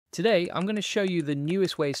Today, I'm going to show you the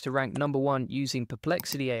newest ways to rank #1 using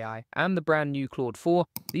Perplexity AI and the brand new Claude 4.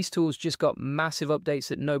 These tools just got massive updates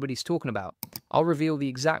that nobody's talking about. I'll reveal the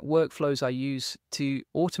exact workflows I use to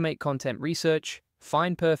automate content research,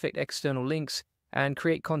 find perfect external links, and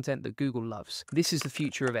create content that Google loves. This is the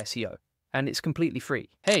future of SEO, and it's completely free.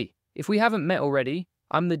 Hey, if we haven't met already,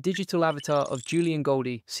 I'm the digital avatar of Julian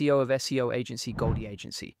Goldie, CEO of SEO agency Goldie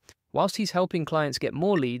Agency. Whilst he's helping clients get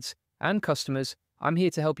more leads and customers, I'm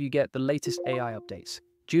here to help you get the latest AI updates.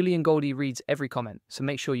 Julian Goldie reads every comment, so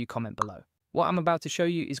make sure you comment below. What I'm about to show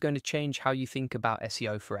you is going to change how you think about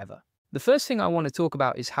SEO forever. The first thing I want to talk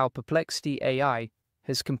about is how Perplexity AI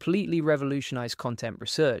has completely revolutionized content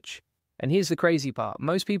research. And here's the crazy part.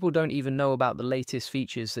 Most people don't even know about the latest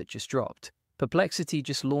features that just dropped. Perplexity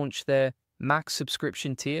just launched their Max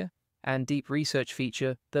subscription tier and deep research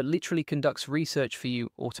feature that literally conducts research for you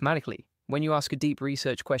automatically. When you ask a deep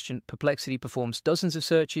research question, Perplexity performs dozens of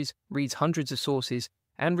searches, reads hundreds of sources,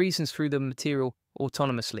 and reasons through the material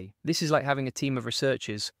autonomously. This is like having a team of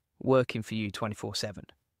researchers working for you 24/7.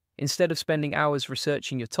 Instead of spending hours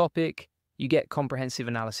researching your topic, you get comprehensive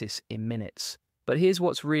analysis in minutes. But here's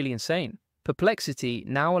what's really insane. Perplexity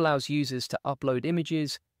now allows users to upload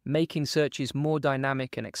images, making searches more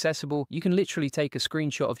dynamic and accessible. You can literally take a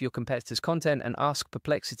screenshot of your competitor's content and ask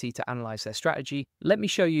Perplexity to analyze their strategy. Let me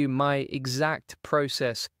show you my exact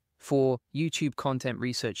process for YouTube content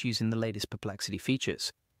research using the latest Perplexity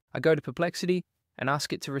features. I go to Perplexity and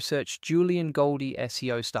ask it to research Julian Goldie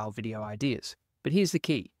SEO style video ideas. But here's the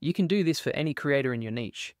key. You can do this for any creator in your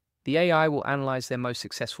niche. The AI will analyze their most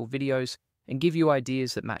successful videos and give you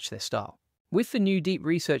ideas that match their style. With the new deep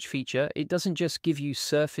research feature, it doesn't just give you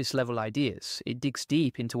surface level ideas. It digs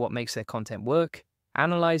deep into what makes their content work,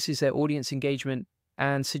 analyzes their audience engagement,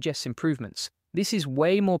 and suggests improvements. This is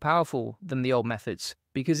way more powerful than the old methods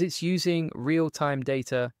because it's using real-time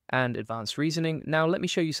data and advanced reasoning. Now, let me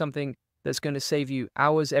show you something that's going to save you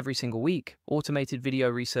hours every single week. Automated video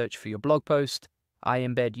research for your blog post. I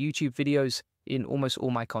embed YouTube videos in almost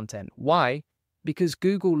all my content. Why? Because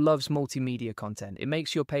Google loves multimedia content. It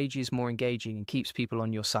makes your pages more engaging and keeps people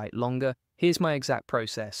on your site longer. Here's my exact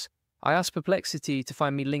process. I ask Perplexity to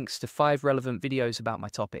find me links to 5 relevant videos about my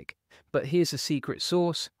topic. But here's a secret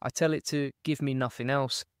source. I tell it to give me nothing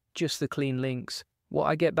else, just the clean links. What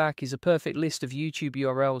I get back is a perfect list of YouTube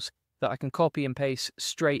URLs that I can copy and paste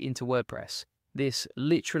straight into WordPress. This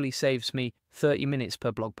literally saves me 30 minutes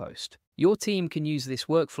per blog post. Your team can use this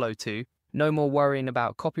workflow too. No more worrying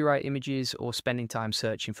about copyright images or spending time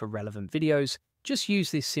searching for relevant videos. Just use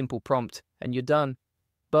this simple prompt and you're done.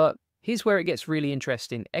 But here's where it gets really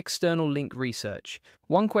interesting. External link research.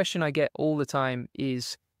 One question I get all the time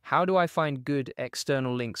is, how do I find good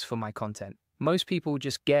external links for my content? Most people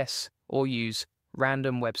just guess or use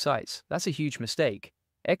random websites. That's a huge mistake.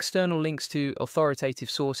 External links to authoritative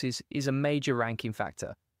sources is a major ranking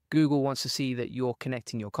factor. Google wants to see that you're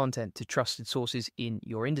connecting your content to trusted sources in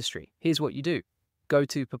your industry. Here's what you do. Go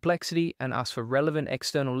to Perplexity and ask for relevant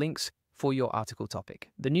external links for your article topic.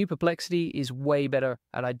 The new Perplexity is way better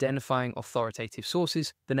at identifying authoritative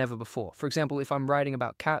sources than ever before. For example, if I'm writing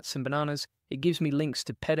about cats and bananas, it gives me links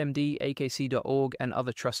to PetMD, AKC.org, and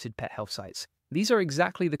other trusted pet health sites. These are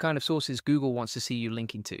exactly the kind of sources Google wants to see you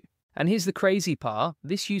linking to. And here's the crazy part.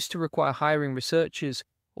 This used to require hiring researchers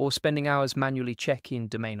or spending hours manually checking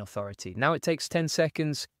domain authority. Now it takes 10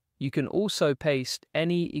 seconds. You can also paste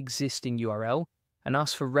any existing URL and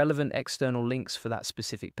ask for relevant external links for that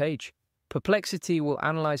specific page. Perplexity will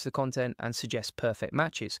analyze the content and suggest perfect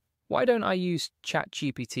matches. Why don't I use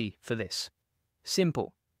ChatGPT for this?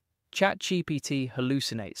 Simple. ChatGPT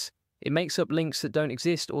hallucinates. It makes up links that don't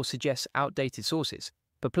exist or suggests outdated sources.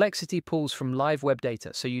 Perplexity pulls from live web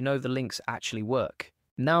data, so you know the links actually work.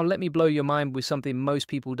 Now let me blow your mind with something most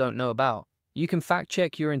people don't know about. You can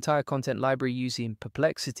fact-check your entire content library using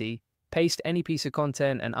Perplexity, paste any piece of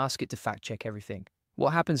content and ask it to fact-check everything.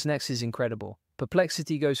 What happens next is incredible.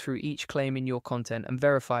 Perplexity goes through each claim in your content and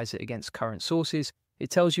verifies it against current sources.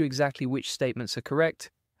 It tells you exactly which statements are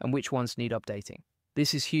correct and which ones need updating.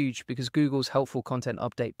 This is huge because Google's helpful content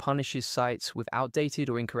update punishes sites with outdated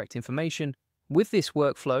or incorrect information. With this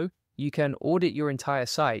workflow, you can audit your entire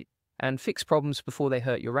site and fix problems before they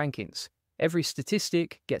hurt your rankings. Every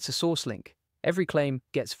statistic gets a source link. Every claim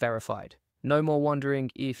gets verified. No more wondering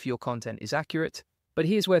if your content is accurate. But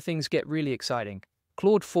here's where things get really exciting.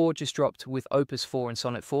 Claude 4 just dropped with Opus 4 and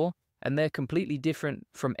Sonnet 4, and they're completely different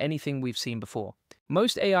from anything we've seen before.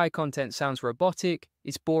 Most AI content sounds robotic,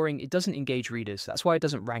 it's boring, it doesn't engage readers. That's why it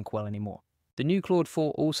doesn't rank well anymore. The new Claude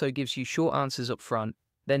 4 also gives you short answers up front,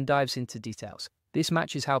 then dives into details. This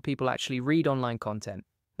matches how people actually read online content.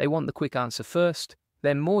 They want the quick answer first,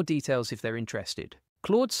 then more details if they're interested.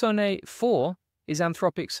 Claude Sonnet 4 is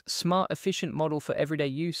Anthropic's smart, efficient model for everyday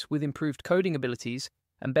use with improved coding abilities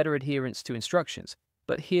and better adherence to instructions.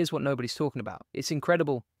 But here's what nobody's talking about. It's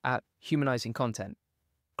incredible at humanizing content.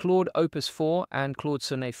 Claude Opus 4 and Claude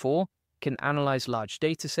Sonnet 4 can analyze large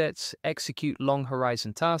datasets, execute long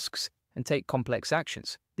horizon tasks, and take complex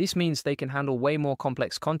actions. This means they can handle way more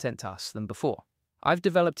complex content tasks than before. I've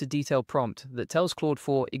developed a detailed prompt that tells Claude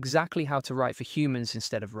 4 exactly how to write for humans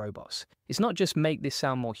instead of robots. It's not just make this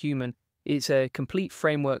sound more human, it's a complete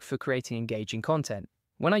framework for creating engaging content.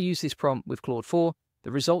 When I use this prompt with Claude 4,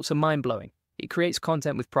 the results are mind-blowing. It creates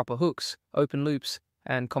content with proper hooks, open loops,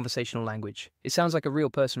 and conversational language. It sounds like a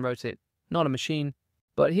real person wrote it, not a machine.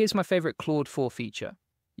 But here's my favorite Claude 4 feature.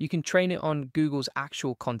 You can train it on Google's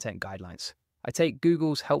actual content guidelines. I take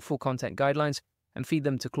Google's helpful content guidelines and feed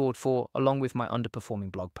them to Claude 4 along with my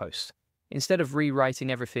underperforming blog posts. Instead of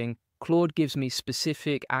rewriting everything, Claude gives me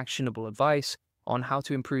specific, actionable advice on how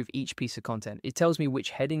to improve each piece of content. It tells me which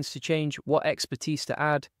headings to change, what expertise to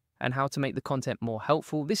add, and how to make the content more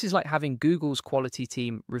helpful. This is like having Google's quality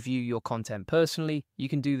team review your content personally. You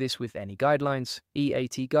can do this with any guidelines,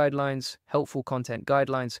 EAT guidelines, helpful content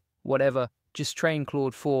guidelines, whatever. Just train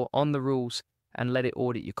Claude 4 on the rules and let it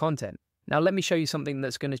audit your content. Now let me show you something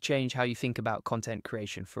that's going to change how you think about content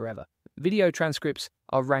creation forever. Video transcripts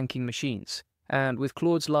are ranking machines, and with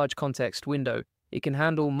Claude's large context window, it can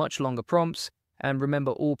handle much longer prompts and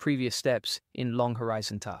remember all previous steps in long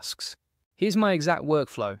horizon tasks. Here's my exact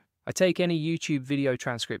workflow. I take any YouTube video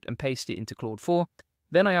transcript and paste it into Claude 4.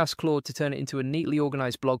 Then I ask Claude to turn it into a neatly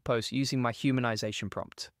organized blog post using my humanization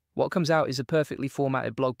prompt. What comes out is a perfectly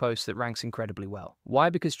formatted blog post that ranks incredibly well. Why?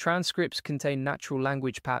 Because transcripts contain natural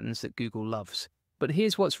language patterns that Google loves. But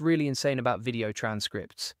here's what's really insane about video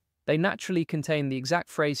transcripts. They naturally contain the exact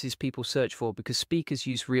phrases people search for because speakers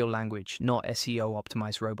use real language, not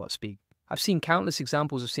SEO-optimized robot speak. I've seen countless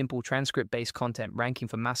examples of simple transcript-based content ranking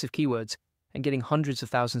for massive keywords and getting hundreds of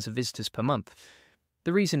thousands of visitors per month.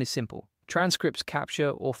 The reason is simple. Transcripts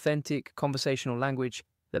capture authentic conversational language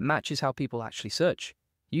that matches how people actually search.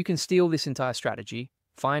 You can steal this entire strategy,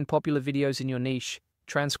 find popular videos in your niche,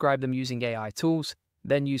 transcribe them using AI tools,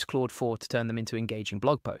 then use Claude 4 to turn them into engaging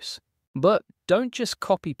blog posts. But don't just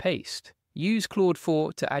copy-paste. Use Claude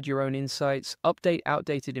 4 to add your own insights, update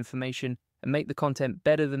outdated information, and make the content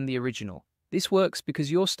better than the original. This works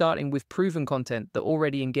because you're starting with proven content that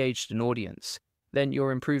already engaged an audience. Then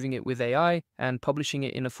you're improving it with AI and publishing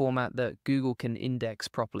it in a format that Google can index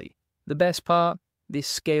properly. The best part, this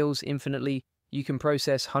scales infinitely. You can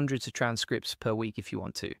process hundreds of transcripts per week if you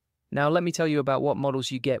want to. Now let me tell you about what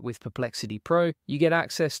models you get with Perplexity Pro. You get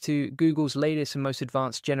access to Google's latest and most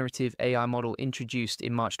advanced generative AI model introduced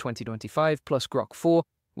in March 2025, plus Grok 4,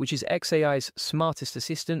 which is xAI's smartest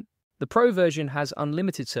assistant. The Pro version has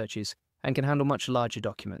unlimited searches and can handle much larger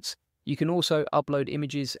documents. You can also upload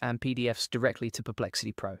images and PDFs directly to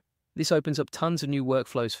Perplexity Pro. This opens up tons of new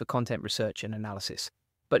workflows for content research and analysis.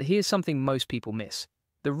 But here's something most people miss.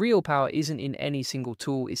 The real power isn't in any single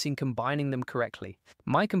tool, it's in combining them correctly.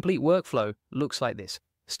 My complete workflow looks like this.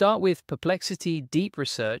 Start with Perplexity Deep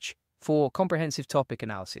Research for comprehensive topic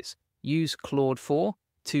analysis. Use Claude 4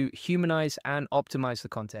 to humanize and optimize the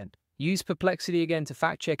content. Use Perplexity again to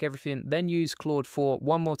fact-check everything, then use Claude 4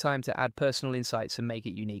 one more time to add personal insights and make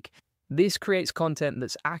it unique. This creates content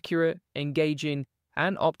that's accurate, engaging,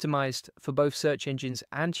 and optimized for both search engines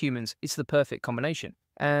and humans. It's the perfect combination.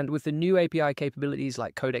 And with the new API capabilities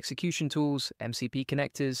like code execution tools, MCP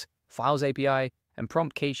connectors, Files API, and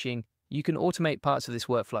prompt caching, you can automate parts of this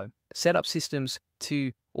workflow. Set up systems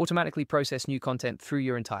to automatically process new content through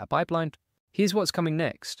your entire pipeline. Here's what's coming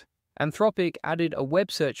next. Anthropic added a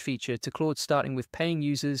web search feature to Claude starting with paying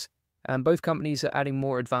users, and both companies are adding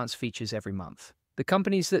more advanced features every month. The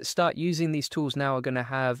companies that start using these tools now are going to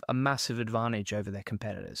have a massive advantage over their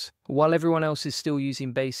competitors. While everyone else is still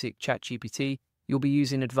using basic ChatGPT, you'll be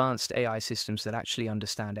using advanced AI systems that actually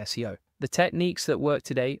understand SEO. The techniques that work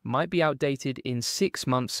today might be outdated in 6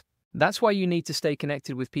 months. That's why you need to stay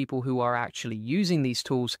connected with people who are actually using these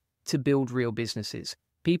tools to build real businesses.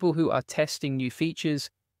 People who are testing new features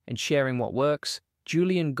and sharing what works.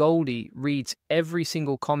 Julian Goldie reads every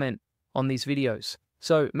single comment on these videos.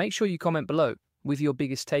 So make sure you comment below with your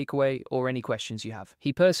biggest takeaway or any questions you have.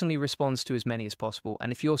 He personally responds to as many as possible,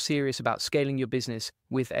 and if you're serious about scaling your business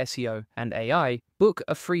with SEO and AI, book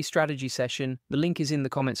a free strategy session. The link is in the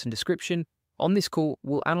comments and description. On this call,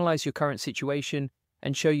 we'll analyze your current situation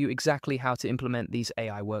and show you exactly how to implement these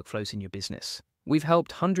AI workflows in your business. We've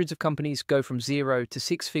helped hundreds of companies go from 0 to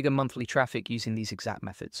 6-figure monthly traffic using these exact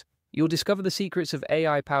methods. You'll discover the secrets of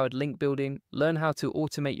AI-powered link building, learn how to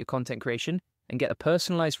automate your content creation, and get a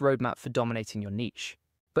personalized roadmap for dominating your niche.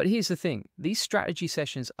 But here's the thing, these strategy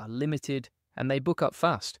sessions are limited and they book up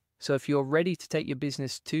fast. So if you're ready to take your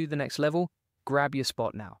business to the next level, grab your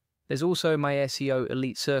spot now. There's also my SEO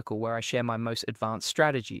Elite Circle where I share my most advanced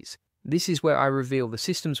strategies. This is where I reveal the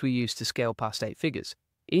systems we use to scale past 8 figures.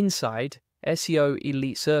 Inside SEO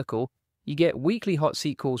Elite Circle, you get weekly hot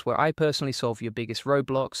seat calls where I personally solve your biggest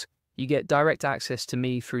roadblocks. You get direct access to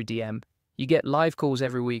me through DM. You get live calls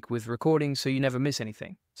every week with recordings so you never miss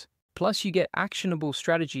anything. Plus, you get actionable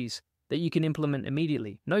strategies that you can implement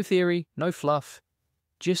immediately. No theory, no fluff,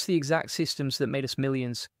 just the exact systems that made us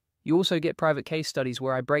millions. You also get private case studies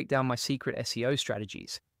where I break down my secret SEO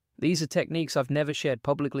strategies. These are techniques I've never shared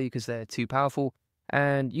publicly because they're too powerful,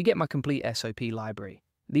 and you get my complete SOP library.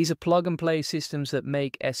 These are plug-and-play systems that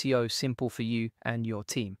make SEO simple for you and your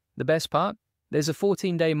team. The best part? There's a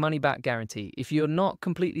 14-day money-back guarantee. If you're not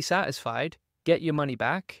completely satisfied, get your money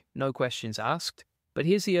back, no questions asked. But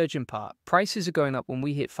here's the urgent part. Prices are going up when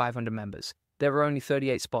we hit 500 members. There are only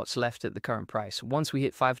 38 spots left at the current price. Once we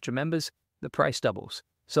hit 500 members, the price doubles.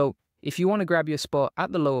 So if you want to grab your spot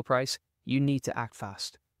at the lower price, you need to act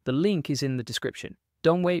fast. The link is in the description.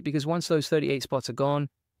 Don't wait, because once those 38 spots are gone,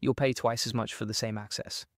 you'll pay twice as much for the same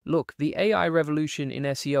access. Look, the AI revolution in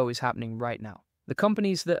SEO is happening right now. The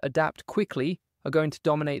companies that adapt quickly are going to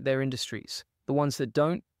dominate their industries. The ones that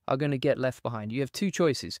don't are going to get left behind. You have two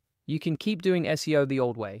choices. You can keep doing SEO the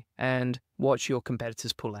old way and watch your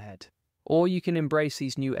competitors pull ahead. Or you can embrace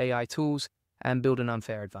these new AI tools and build an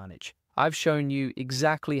unfair advantage. I've shown you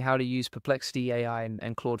exactly how to use Perplexity AI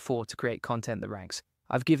and Claude 4 to create content that ranks.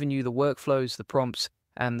 I've given you the workflows, the prompts,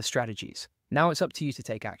 and the strategies. Now it's up to you to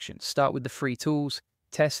take action. Start with the free tools,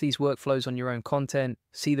 test these workflows on your own content,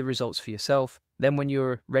 see the results for yourself. Then when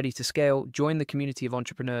you're ready to scale, join the community of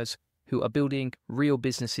entrepreneurs who are building real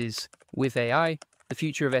businesses with AI. The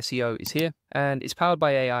future of SEO is here, and it's powered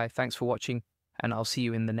by AI. Thanks for watching, and I'll see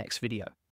you in the next video.